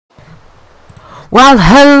Well,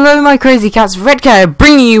 hello my crazy cats, Red Cat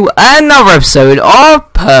bringing you another episode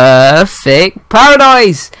of Purrfect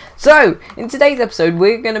Paradise. So, in today's episode,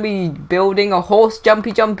 we're going to be building a horse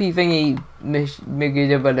jumpy thingy. We're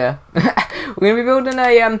going to be building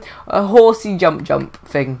a horsey jump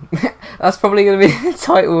thing. That's probably going to be the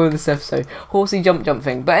title of this episode, horsey jump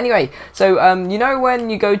thing. But anyway, so you know when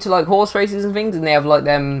you go to like horse races and things, and they have like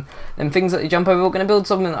them things that you jump over. We're going to build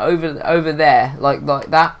something over there, like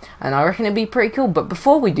that, and I reckon it'd be pretty cool. But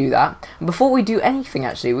before we do that, before we do anything,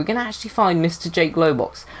 actually, we're going to actually find Mr. Jake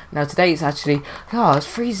Globox. Now today it's actually, it's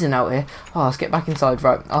freezing out here. Let's get back inside.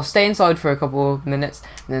 Right, I'll stay inside for a couple of minutes,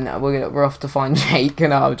 and then we're off to find Jake.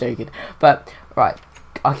 No, I'm joking. But right,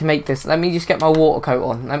 I can make this. Let me just get my water coat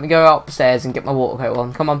on. Let me go upstairs and get my water coat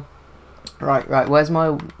on. Come on. Right. Where's my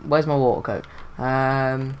water coat?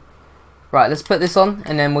 Right, let's put this on,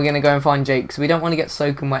 and then we're gonna go and find Jake, because we don't want to get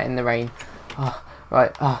soaking wet in the rain.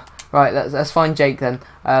 Right. Let's find Jake then.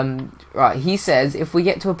 Right, he says if we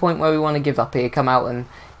get to a point where we want to give up here, come out, and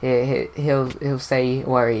he'll say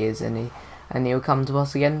where he is, and he'll come to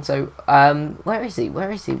us again. So where is he?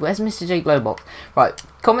 Where's Mr. Jake Globox? Right,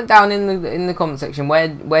 comment down in the comment section where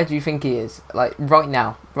do you think he is, like right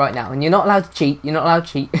now, and you're not allowed to cheat,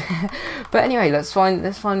 but anyway, let's find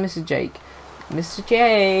Mr. Jake. Mr.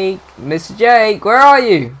 Jake, where are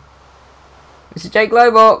you? Mr. Jake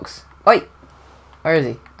Globox. Wait, where is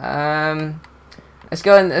he? Let's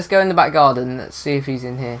go in the back garden. Let's see if he's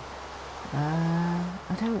in here.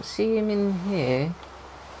 I don't see him in here.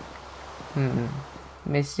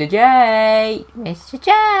 Mr. Jake,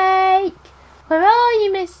 where are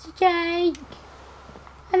you, Mr. Jake?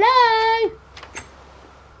 Hello.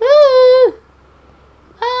 Woo.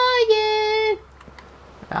 Where are you?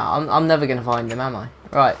 I'm never gonna find him, am I?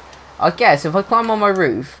 Right. I guess if I climb on my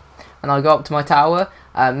roof and I go up to my tower,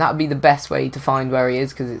 that would be the best way to find where he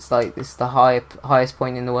is, because it's the highest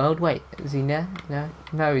point in the world. Wait, is he there?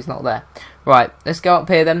 No, he's not there. Right, let's go up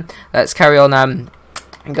here then. Let's carry on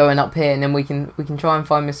going up here, and then we can try and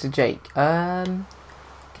find Mr. Jake. Can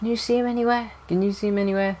you see him anywhere?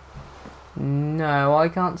 No, I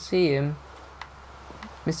can't see him.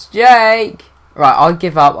 Mr. Jake. Right, I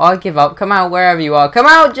give up. Come out wherever you are. Come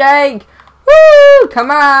out, Jake. Woo! Come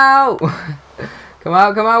out. Come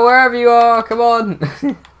out wherever you are. Come on.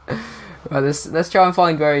 Right, let's try and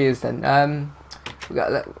find where he is then. We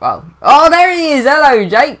got oh, there he is. Hello,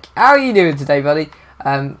 Jake. How are you doing today, buddy?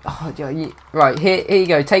 Right, here you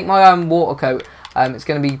go. Take my water coat. It's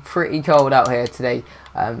going to be pretty cold out here today.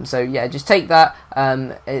 So yeah, just take that.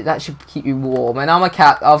 That should keep you warm. And I'm a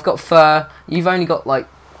cat. I've got fur. You've only got like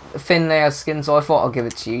a thin layer of skin, so I thought I'll give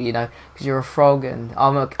it to you. Because you're a frog and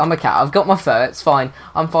I'm a cat. I've got my fur. It's fine.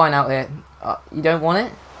 I'm fine out here. You don't want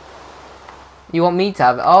it? You want me to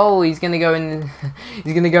have it? Oh, he's gonna go in.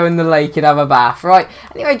 He's gonna go in the lake and have a bath. Right.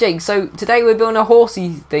 Anyway, Jake. So today we're building a horsey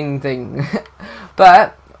thing.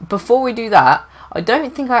 But before we do that, I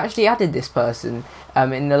don't think I actually added this person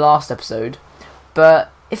in the last episode.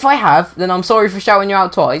 But if I have, then I'm sorry for shouting you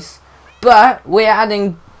out twice. But we're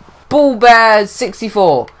adding Bull Bear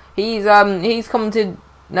 64. He's commented.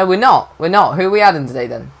 No, we're not. Who are we adding today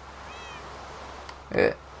then?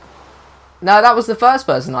 No, that was the first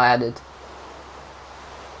person I added.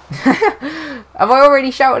 Have I already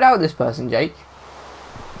shouted out this person, Jake?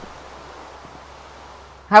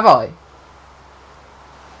 Have I?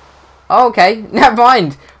 Oh, okay, never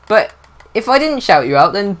mind. But if I didn't shout you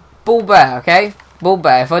out, then Bull Bear, okay? Bull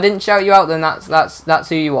Bear. If I didn't shout you out, then that's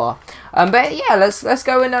who you are. But yeah, let's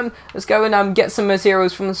go and get some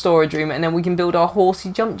materials from the storage room, and then we can build our horsey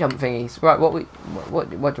jump thingies. Right? What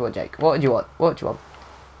do you want, Jake? What do you want?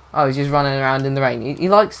 Oh, he's just running around in the rain. He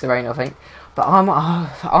likes the rain, I think. But I'm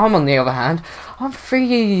on the other hand, I'm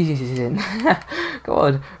freezing. Go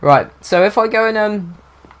on. Right. So if I go and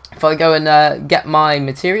get my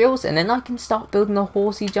materials, and then I can start building the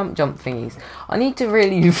horsey jump thingies. I need to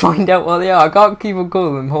really find out what they are. I can't keep on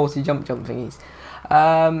calling them horsey jump thingies.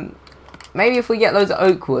 Maybe if we get loads of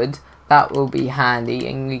oak wood, that will be handy,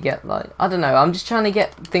 and we get like, I don't know. I'm just trying to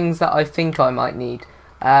get things that I think I might need.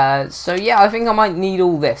 So yeah, I think I might need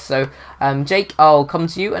all this. So Jake, I'll come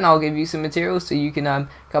to you and I'll give you some materials so you can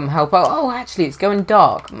come help out. Oh, actually, it's going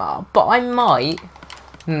dark, but I might.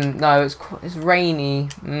 No, it's rainy.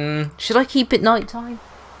 Should I keep it nighttime,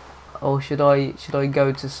 or should I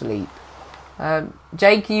go to sleep?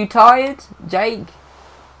 Jake, are you tired? Jake,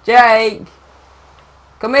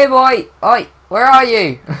 come here, boy. Oi, where are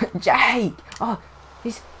you? Jake. Oh,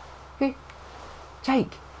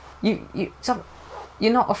 Jake.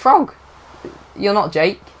 You're not a frog. You're not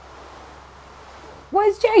Jake.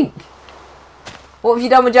 Where's Jake? What have you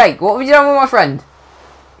done with Jake? What have you done with my friend?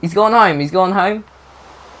 He's gone home. He's gone home.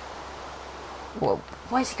 What?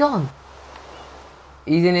 Where's he gone?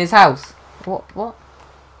 He's in his house. What?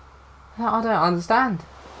 I don't understand.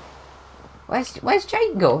 Where's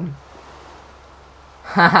Jake gone?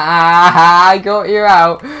 I got you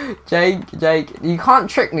out, Jake. You can't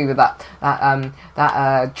trick me with that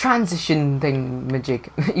transition thing, magic.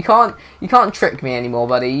 You can't trick me anymore,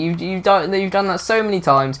 buddy. You've done that so many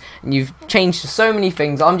times, and you've changed so many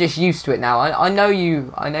things. I'm just used to it now. I know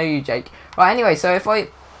you, Jake. Right. Anyway, so if I,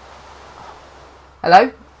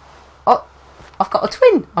 hello, oh, I've got a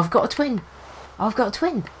twin. Oh,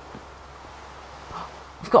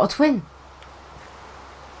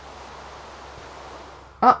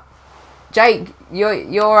 Jake,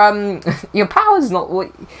 your power's not.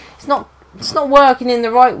 It's not working in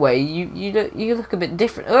the right way. You look a bit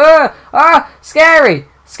different. Scary.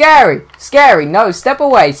 No, step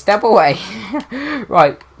away.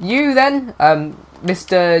 Right, you then,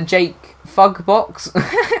 Mr. Jake Fugbox,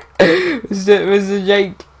 Mr.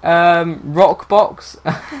 Jake Rockbox.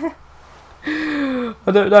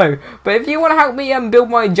 I don't know, but if you want to help me build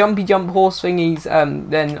my jumpy jump horse thingies,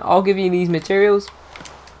 then I'll give you these materials.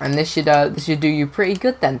 And this should do you pretty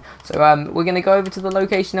good then. So we're gonna go over to the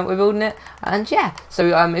location that we're building it, and yeah. So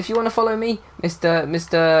if you want to follow me, Mr.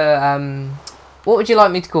 What would you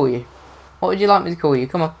like me to call you?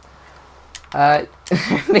 Come on,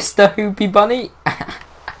 Mr. Hoopy Bunny.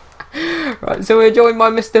 Right, so we're joined by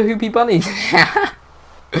Mr. Hoopy Bunny.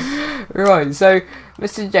 Right, so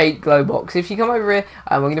Mr. Jake Globox, if you come over here,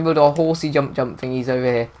 we're going to build our horsey jump thingies over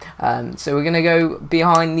here. So we're going to go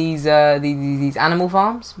behind these animal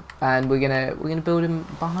farms, and we're gonna build them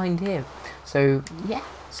behind here. So yeah,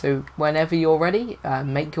 so whenever you're ready,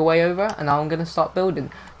 make your way over, and I'm going to start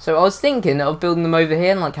building. So I was thinking of building them over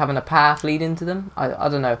here and like having a path leading to them. I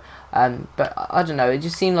don't know, but I don't know. It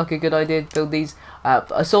just seemed like a good idea to build these.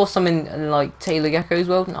 I saw some in like Taylor Gecko's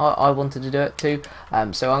world, and I wanted to do it too.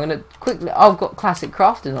 So I'm gonna quickly. I've got classic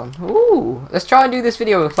crafting on. Ooh, let's try and do this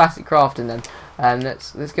video with classic crafting then.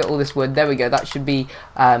 Let's get all this wood. There we go. That should be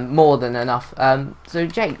more than enough. So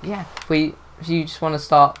Jake, yeah, if you just want to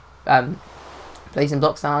start placing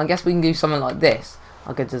blocks down, I guess we can do something like this.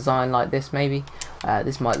 Like a design like this maybe.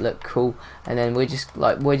 This might look cool, and then we just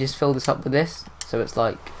fill this up with this. So it's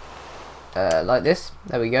like this.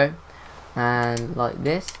 There we go. And like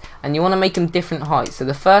this, and you want to make them different heights. So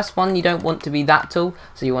the first one you don't want to be that tall,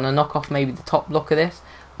 so you want to knock off maybe the top block of this,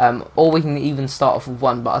 or we can even start off with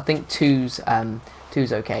one, but I think two's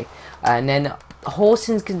okay. And then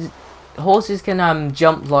horses can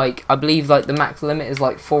jump, like I believe like the max limit is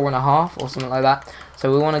like 4.5 or something like that.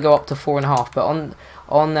 So we want to go up to 4.5. But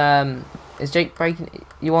on is Jake breaking?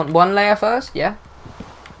 You want one layer first? Yeah.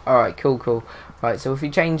 All right. Cool. Right. So if we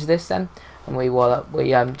change this then. And we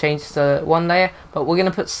change to one layer, but we're gonna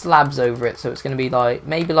put slabs over it, so it's gonna be like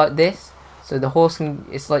maybe like this. So the horse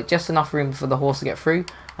it's like just enough room for the horse to get through.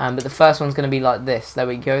 But the first one's gonna be like this. There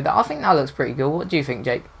we go. I think that looks pretty cool. What do you think,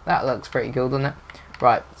 Jake? That looks pretty cool, doesn't it?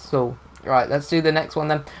 Right. So let's do the next one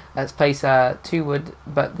then. Let's place 2 wood,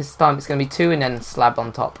 but this time it's gonna be 2 and then slab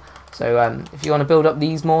on top. So if you want to build up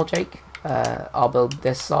these more, Jake, I'll build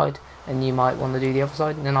this side, and you might want to do the other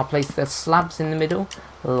side, and then I'll place the slabs in the middle.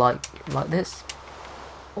 Like this,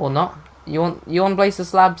 or not? You want to place the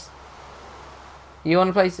slabs? You want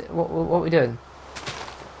to place it? What are we doing?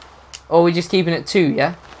 Or are we just keeping it 2?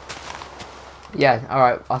 Yeah. All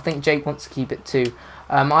right. I think Jake wants to keep it 2.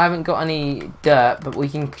 I haven't got any dirt, but we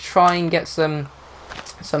can try and get some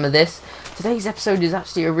of this. Today's episode is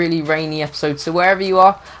actually a really rainy episode, so wherever you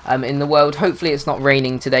are in the world, hopefully it's not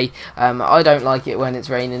raining today. I don't like it when it's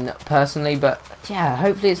raining personally, but yeah,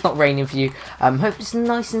 hopefully it's not raining for you. Hopefully it's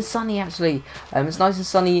nice and sunny actually. It's nice and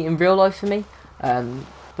sunny in real life for me,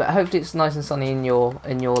 but hopefully it's nice and sunny in your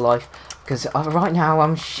life, because right now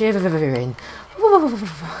I'm shivering.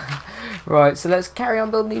 Right, so let's carry on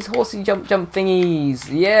building these horsey jump thingies.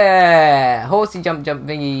 Yeah, horsey jump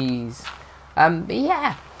thingies. But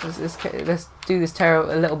yeah, let's do this a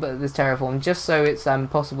little bit of this terraform, just so it's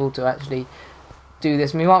possible to actually do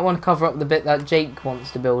this. We might want to cover up the bit that Jake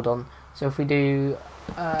wants to build on. So if we do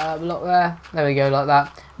a block there we go, like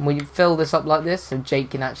that, and we fill this up like this, so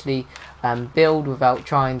Jake can actually build without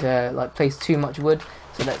trying to like place too much wood.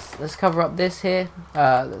 So let's cover up this here.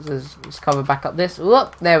 Let's cover back up this.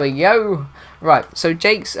 Look, there we go. Right, so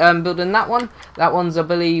Jake's building that one. That one's, I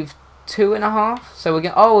believe, 2.5. So we're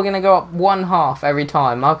gonna go up 1/2 every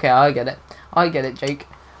time. Okay, I get it, Jake.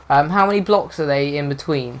 How many blocks are they in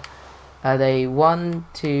between? Are they 1,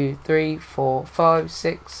 2, 3, 4, 5,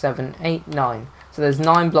 6, 7, 8, 9? So there's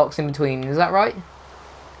 9 blocks in between. Is that right?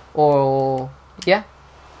 Or yeah,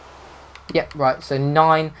 Yep, right. So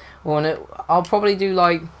 9. I'll probably do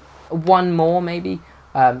like one more maybe.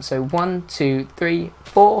 So 1, 2, 3,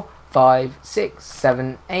 4, 5, 6,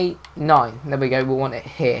 7, 8, 9. There we go. We'll want it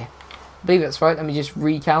here. I believe that's right. Let me just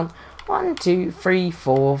recount. 1, 2, 3,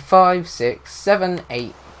 4, 5, 6, 7,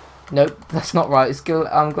 8. Nope, that's not right.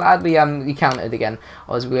 I'm glad we counted again,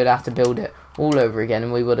 or else we would have to build it all over again,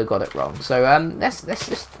 and we would have got it wrong. So let's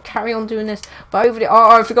just carry on doing this. But over the,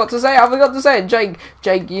 I forgot to say it.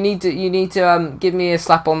 Jake, you need to give me a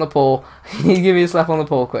slap on the paw. You need to give me a slap on the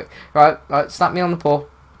paw, quick. Right, slap me on the paw.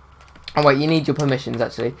 Oh wait, you need your permissions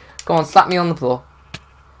actually. Go on, slap me on the paw.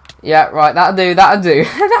 Yeah, right, that'll do. That'll do.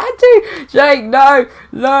 Jake, no.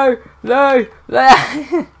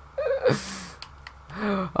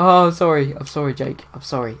 Oh, sorry. I'm sorry, Jake. I'm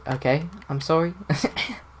sorry. Okay, I'm sorry.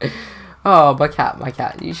 Oh, my cat.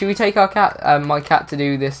 Should we take our cat, my cat, to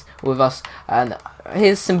do this with us? And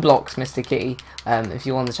here's some blocks, Mr. Kitty, if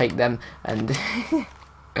you want to take them. And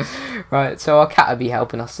right, so our cat will be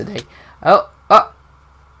helping us today. Oh,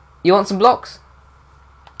 you want some blocks?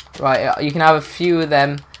 Right, you can have a few of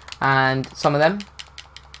them and some of them.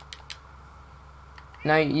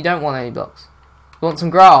 No, you don't want any blocks. You want some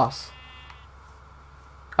grass.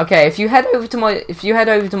 Okay, if you head over to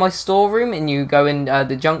my storeroom and you go in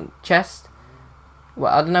the junk chest,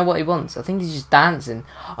 well, I don't know what he wants. I think he's just dancing.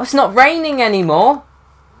 Oh, it's not raining anymore.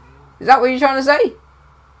 Is that what you're trying to say?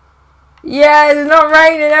 Yeah, it's not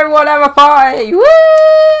raining. Everyone have a party.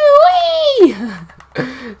 Woo-wee!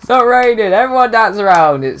 It's not raining. Everyone dance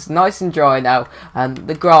around. It's nice and dry now, and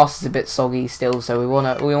the grass is a bit soggy still. So we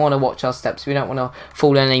wanna watch our steps. We don't want to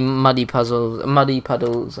fall in any muddy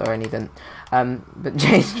puddles or anything. But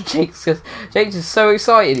Jake's just so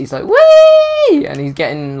excited. He's like, whee! And he's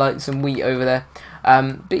getting like some wheat over there.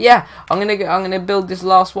 But yeah, I'm gonna build this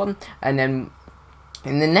last one, and then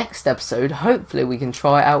in the next episode, hopefully we can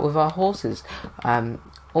try it out with our horses.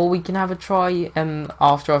 Or we can have a try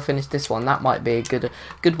after I finish this one. That might be a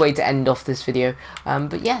good way to end off this video.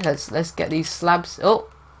 But yeah, let's get these slabs. Oh,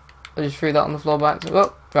 I just threw that on the floor back.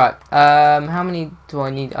 Oh, right. How many do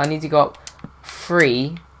I need? I need to go up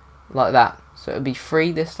 3, like that. So it'll be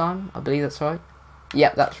 3 this time. I believe that's right.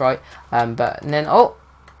 Yep, that's right. But and then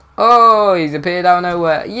oh, he's appeared out of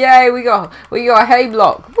nowhere. Yay, we got a hay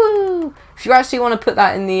block. Woo! If you actually want to put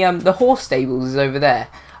that in the horse stables, is over there.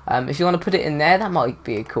 If you want to put it in there, that might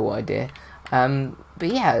be a cool idea. But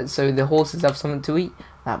yeah, so the horses have something to eat.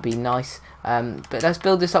 That'd be nice. But let's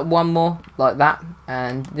build this up one more, like that.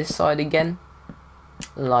 And this side again,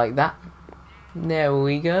 like that. There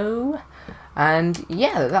we go. And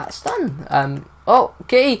yeah, that's done. Oh,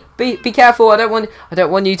 Kitty, be careful. I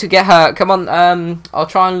don't want you to get hurt. Come on. I'll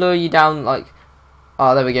try and lure you down. Like,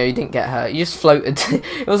 oh, there we go. You didn't get hurt. You just floated.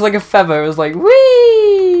 It was like a feather. It was like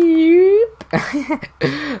whee.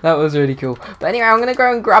 That was really cool. But anyway, I'm gonna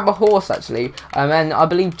go and grab a horse actually. And I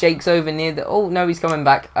believe Jake's over near the. Oh no, he's coming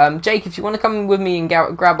back. Jake, if you want to come with me and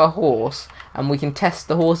grab a horse, and we can test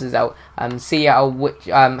the horses out and see how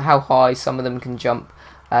high some of them can jump.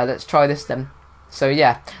 Let's try this then. So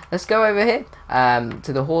yeah, let's go over here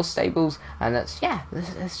to the horse stables, and let's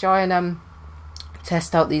try and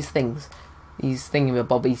test out these things. These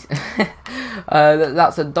thingamabobbies.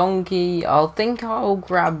 That's a donkey. I think I'll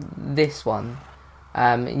grab this one.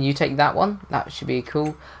 And you take that one. That should be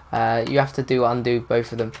cool. You have to undo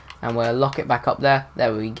both of them, and we'll lock it back up there.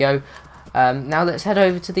 There we go. Now let's head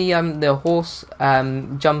over to the horse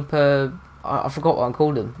jumper. I forgot what I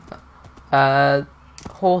called them.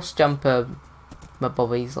 Horse jumper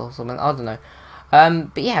bobbies or something. I don't know.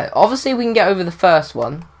 But yeah, obviously we can get over the first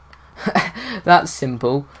one. That's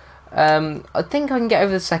simple. I think I can get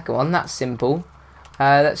over the second one. That's simple.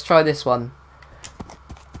 Let's try this one.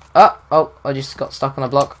 Oh, I just got stuck on a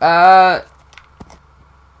block.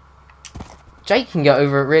 Jake can get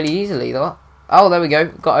over it really easily though. Oh, there we go.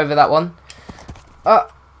 Got over that one.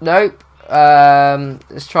 Nope.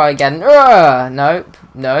 Let's try again. Nope.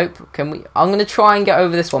 Can we? I'm gonna try and get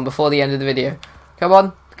over this one before the end of the video. Come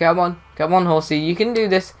on, Horsey. You can do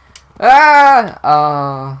this.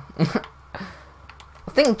 I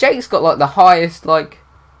think Jake's got like the highest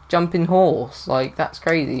jumping horse. That's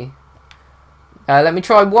crazy. Let me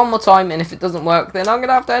try one more time, and if it doesn't work, then I'm going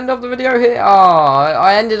to have to end off the video here.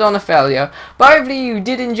 I ended on a failure. But hopefully you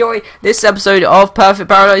did enjoy this episode of Purrfect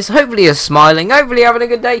Paradise. Hopefully you're smiling. Hopefully you're having a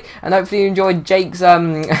good day. And hopefully you enjoyed Jake's,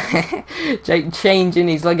 Jake changing.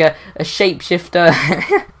 He's like a shapeshifter.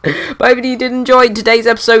 But hopefully you did enjoy today's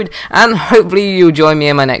episode. And hopefully you'll join me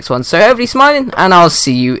in my next one. So hopefully smiling, and I'll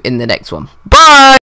see you in the next one. Bye!